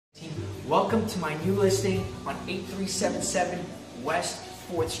Welcome to my new listing on 8377 West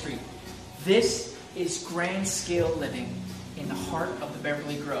 4th Street. This is grand scale living in the heart of the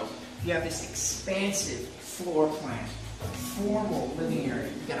Beverly Grove. You have this expansive floor plan, a formal living area,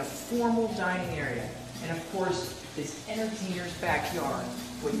 you've got a formal dining area, and of course this entertainer's backyard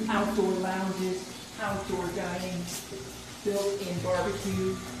with outdoor lounges, outdoor dining, built-in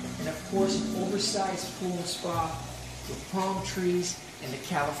barbecue, and of course an oversized pool and spa with palm trees and the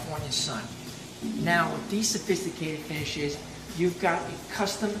California sun. Now with these sophisticated finishes, you've got a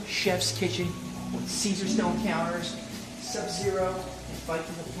custom chef's kitchen with Caesar stone counters, Sub-Zero and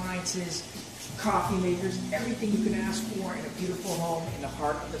Viking appliances, coffee makers, everything you can ask for in a beautiful home in the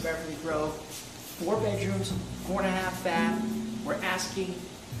heart of the Beverly Grove. 4 bedrooms, 4.5 bath. We're asking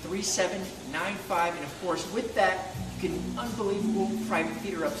 $3,795, and of course with that, you get an unbelievable private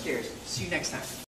theater upstairs. See you next time.